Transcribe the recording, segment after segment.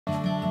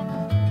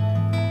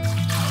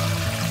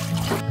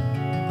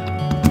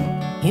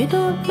You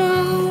don't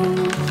know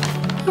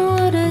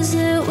what is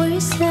it we're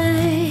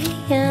saying.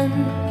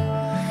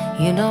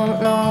 You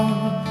don't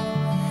know,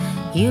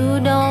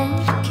 you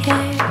don't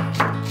care.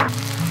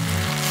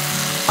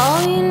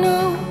 All you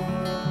know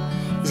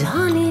is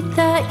honey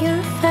that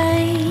you're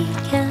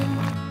faking.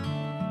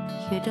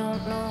 You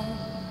don't know,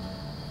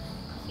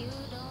 you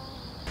don't.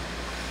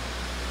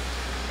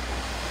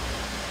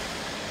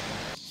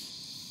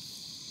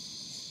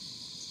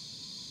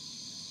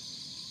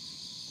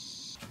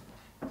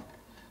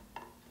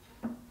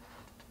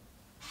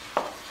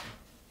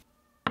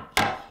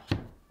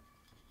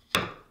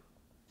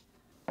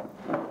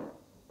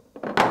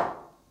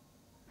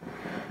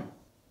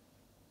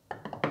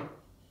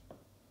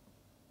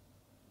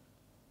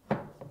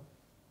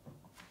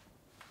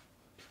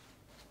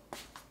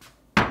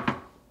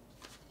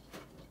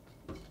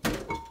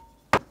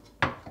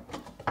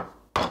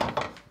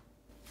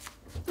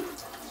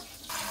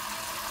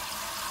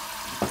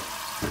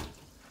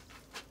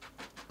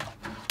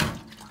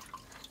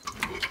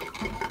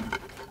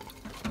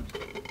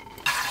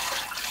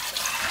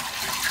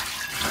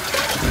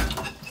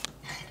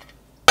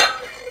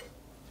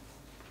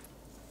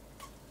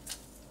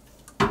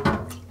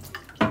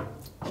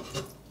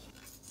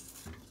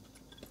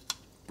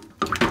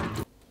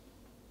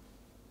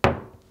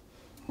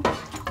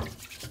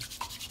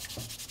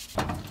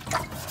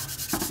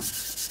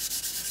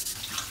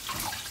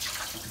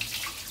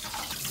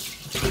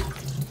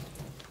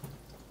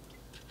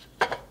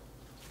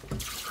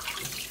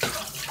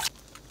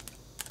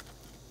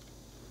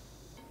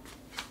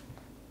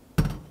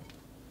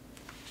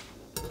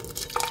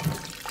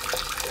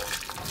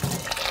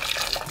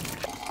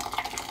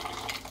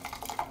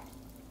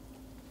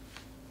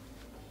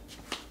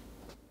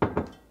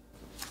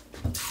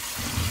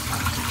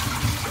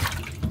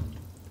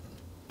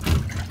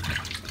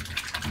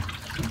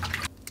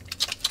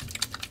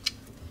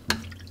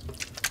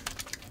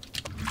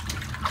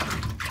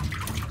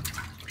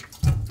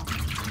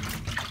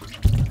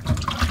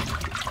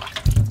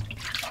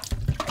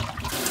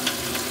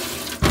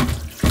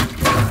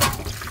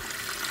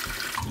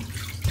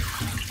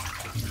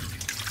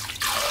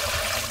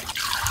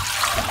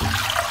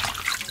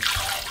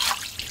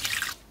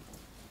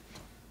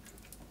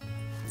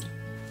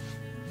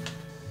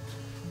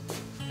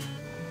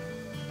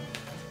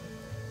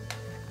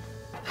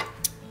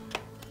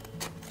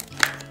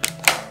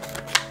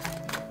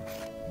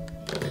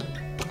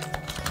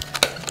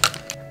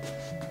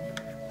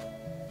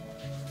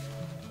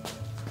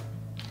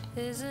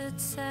 Is it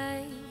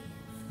safe?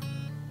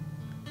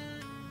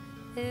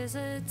 Is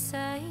it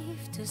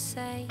safe to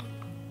say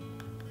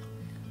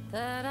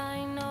that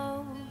I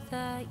know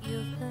that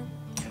you've been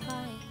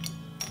trying?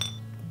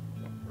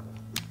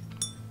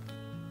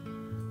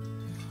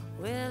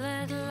 Will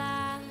it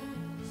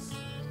last?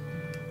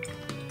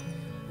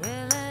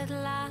 Will it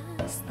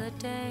last the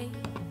day?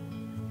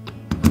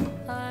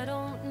 I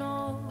don't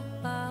know,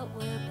 but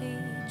we'll be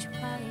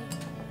trying.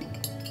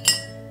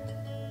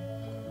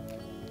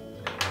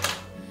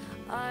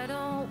 I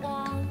don't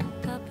want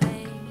the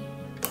pain,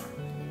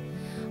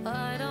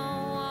 I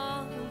don't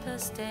want the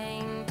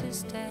stain to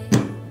stay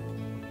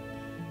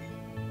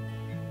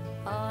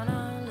on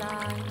our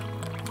line.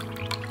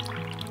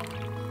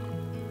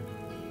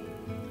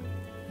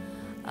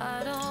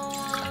 I don't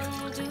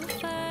want to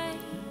fade,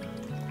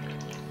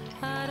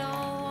 I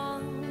don't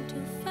want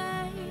to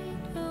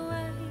fade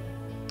away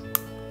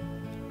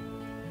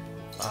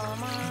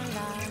from our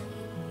life.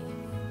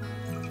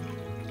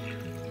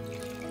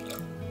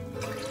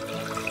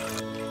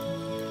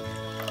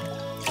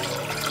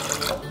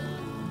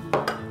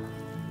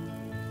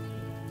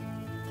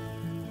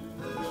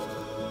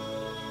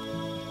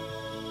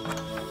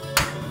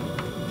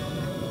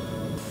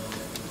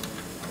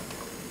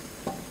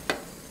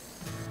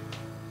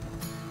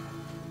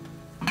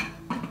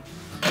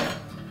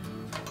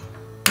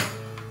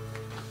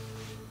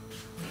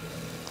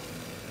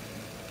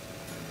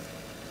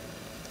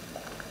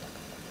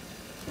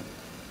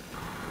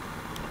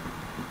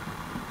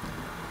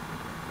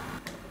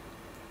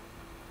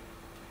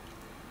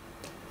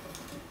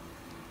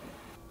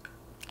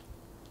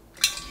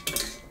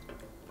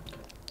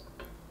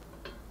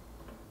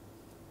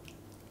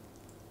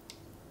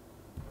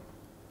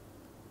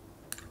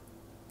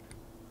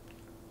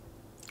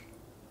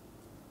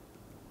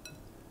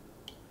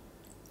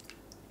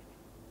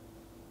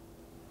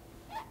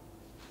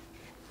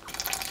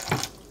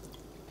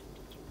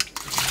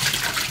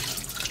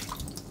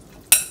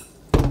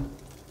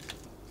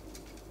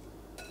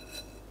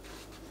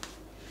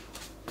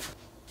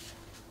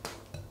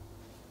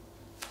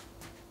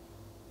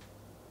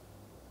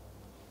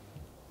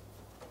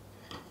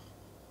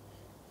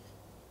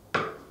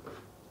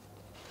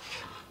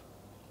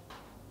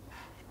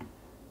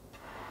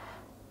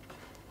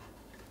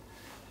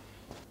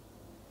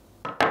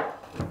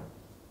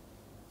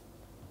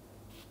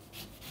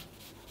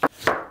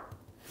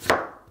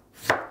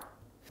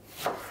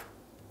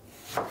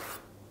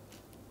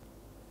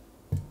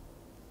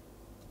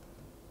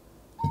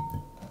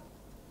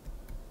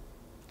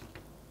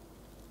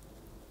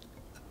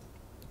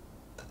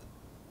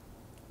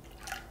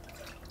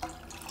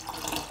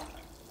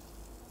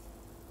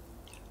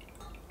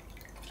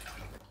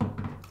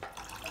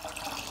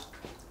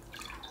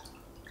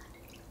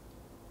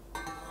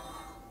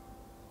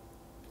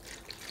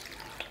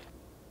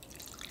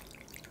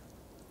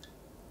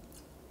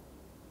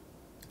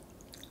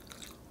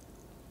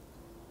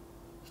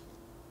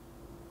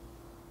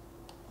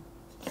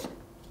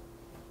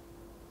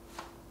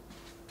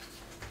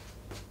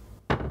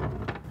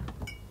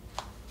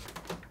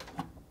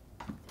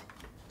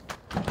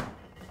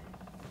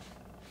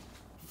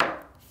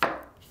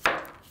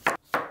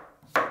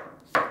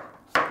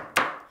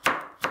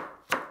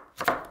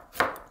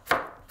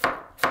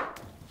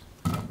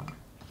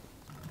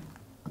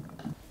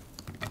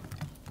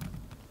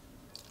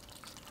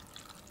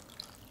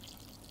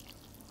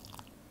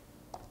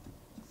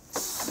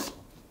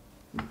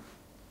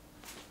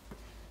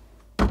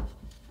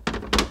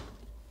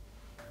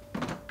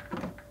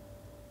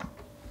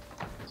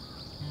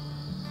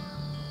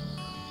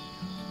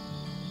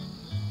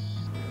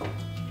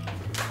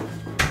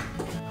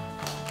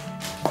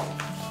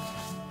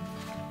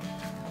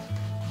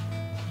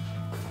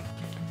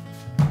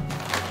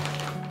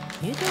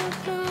 What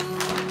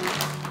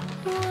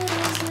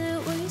is it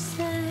we're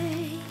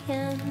saying?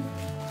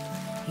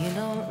 You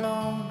don't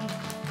know,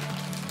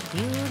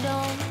 you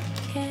don't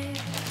care.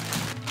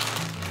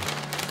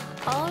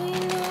 All you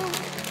know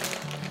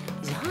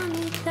is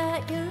honey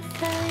that you're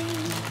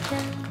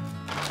faking.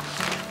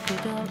 You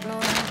don't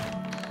know,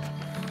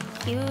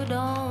 you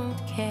don't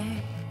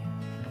care.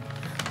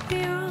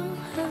 We're all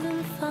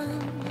having fun,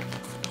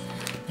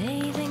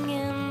 bathing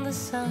in the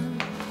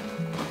sun.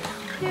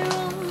 We're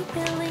all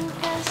building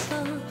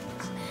castles,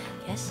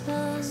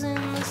 castles in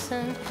the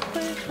sun.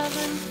 We're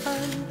having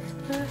fun,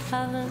 we're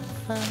having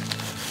fun.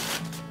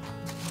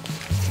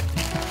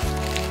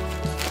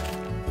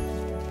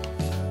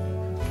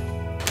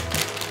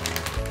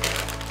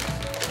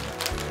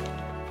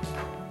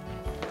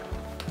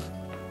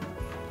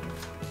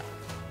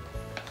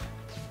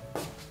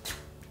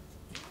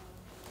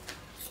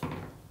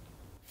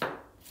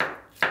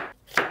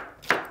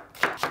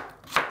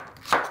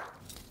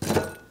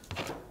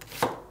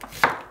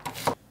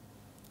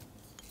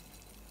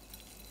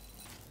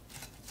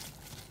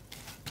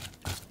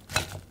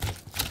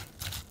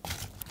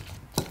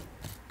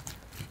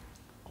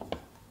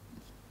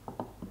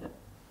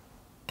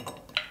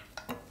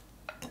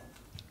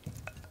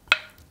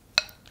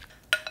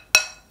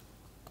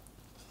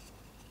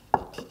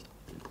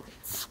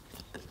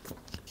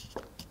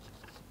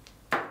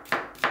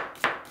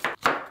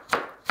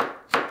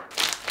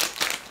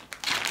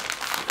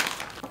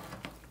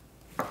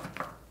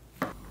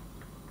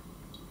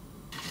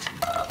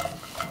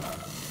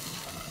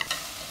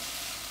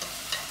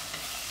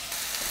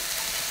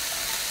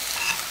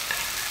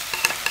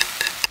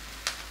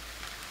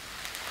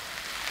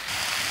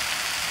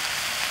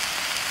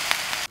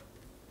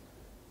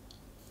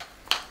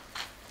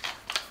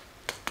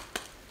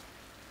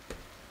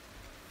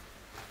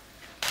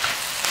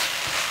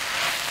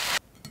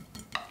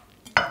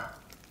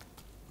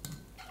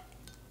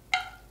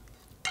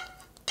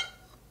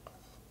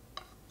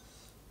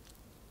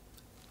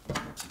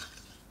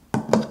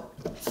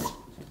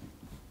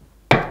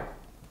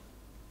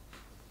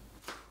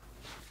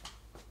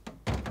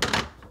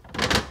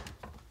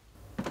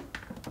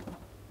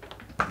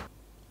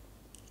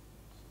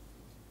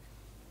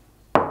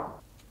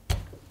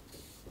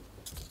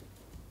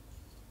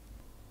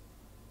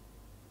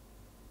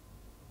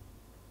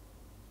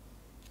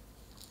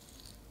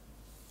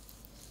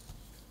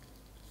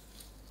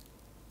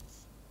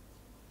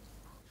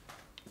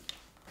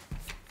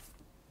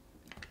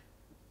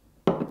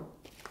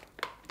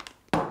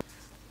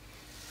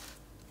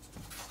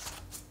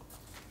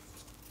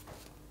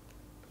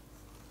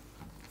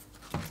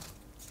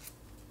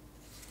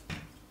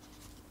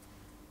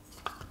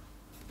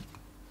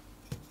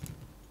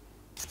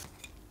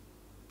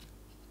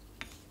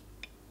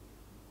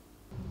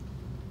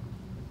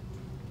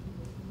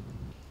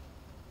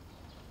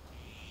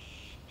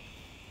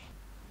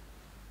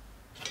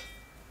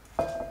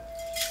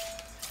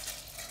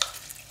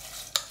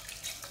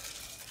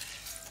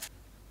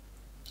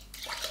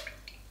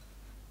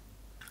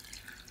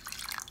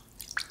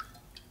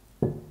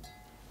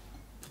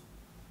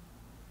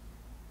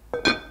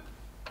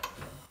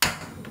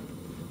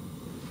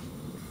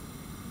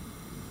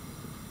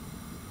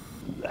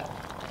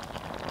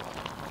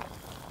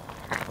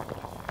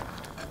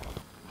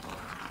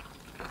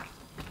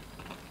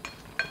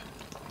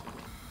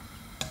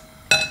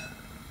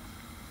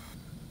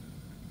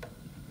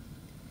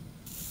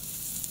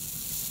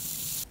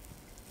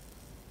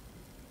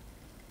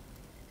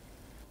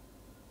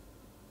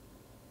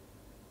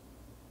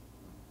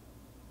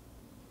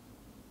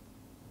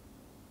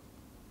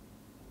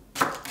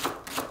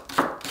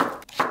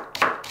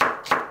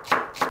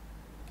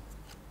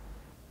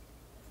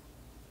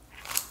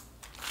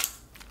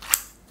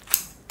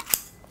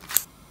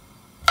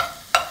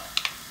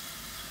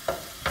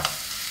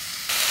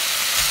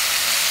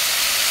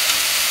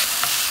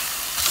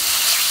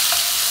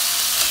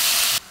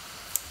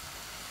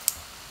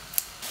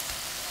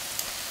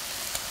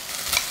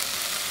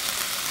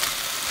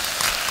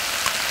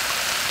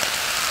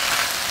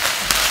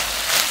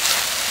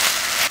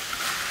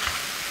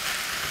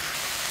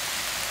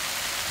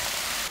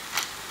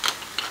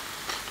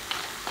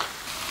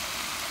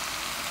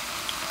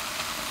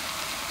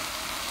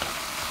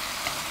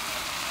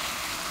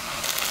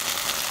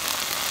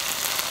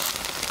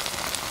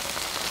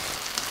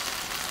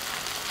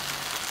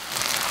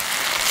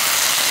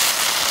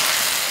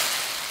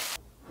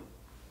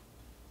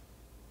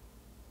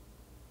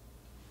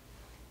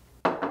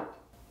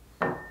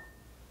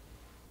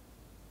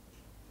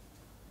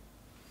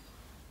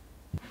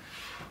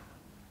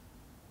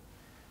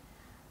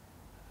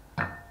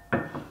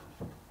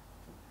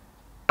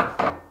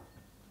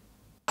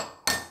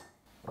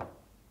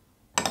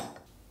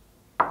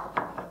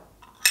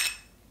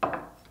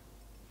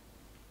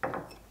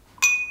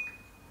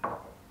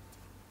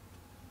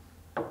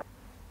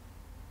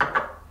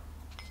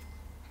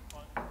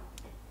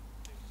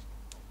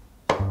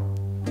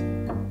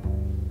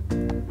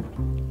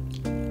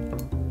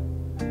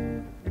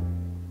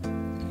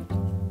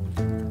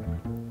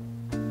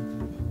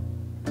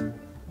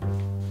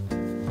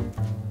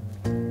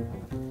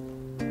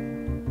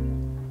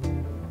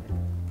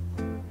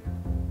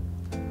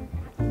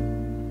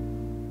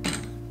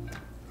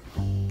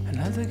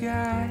 a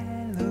guy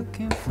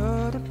looking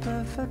for the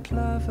perfect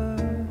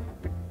lover,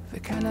 the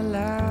kind of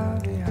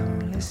love you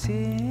only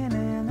see in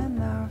a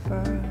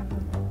novel.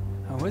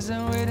 I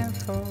wasn't waiting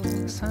for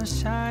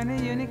sunshine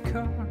and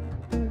unicorn.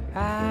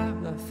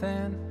 I've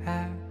nothing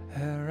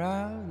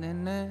around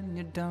and then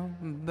you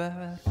don't.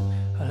 But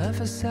all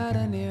of a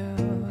sudden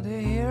you're the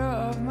hero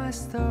of my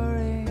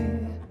story.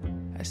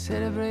 I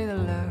celebrate the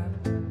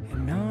love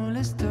and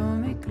only stole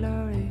me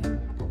glory.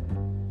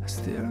 I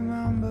still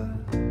remember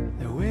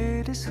the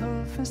way this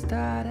whole thing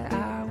started.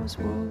 I was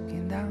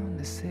walking down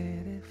the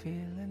city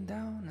feeling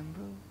down and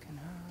broken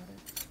hearted.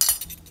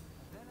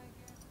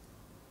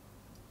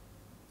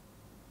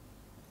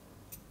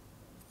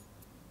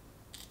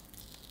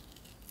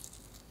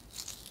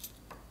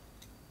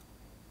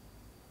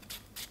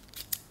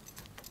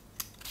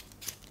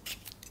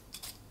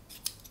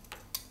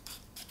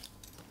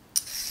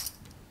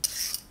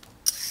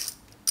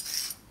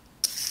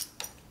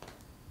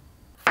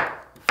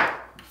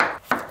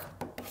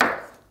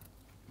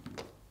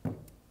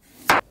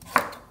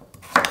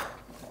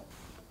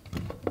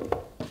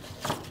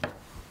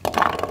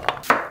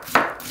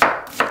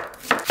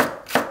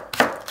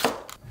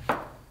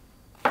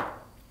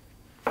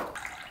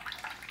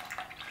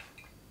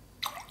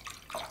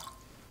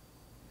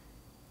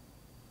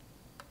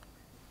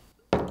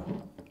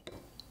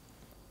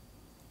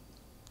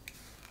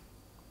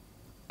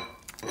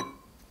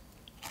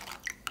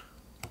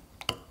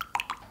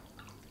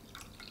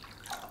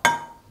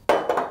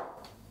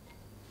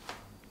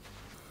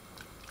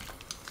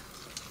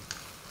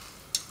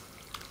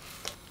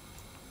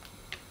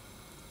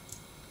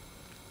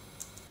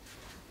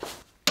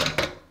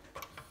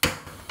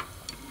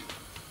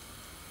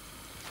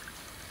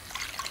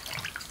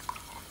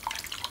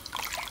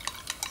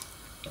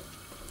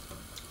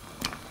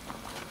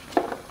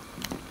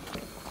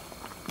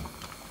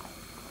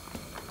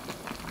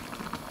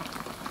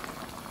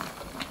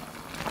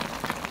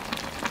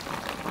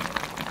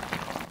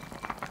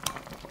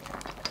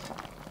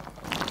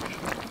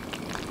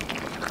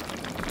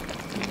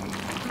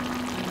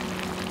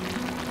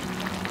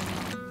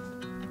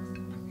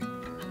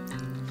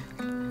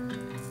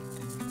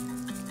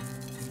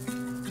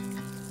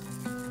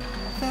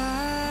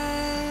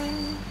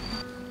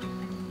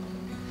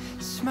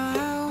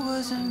 Smile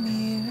was a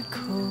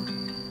miracle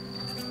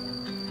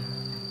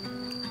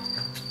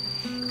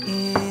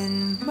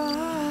in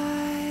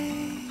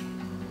my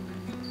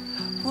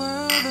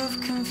world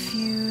of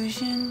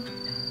confusion.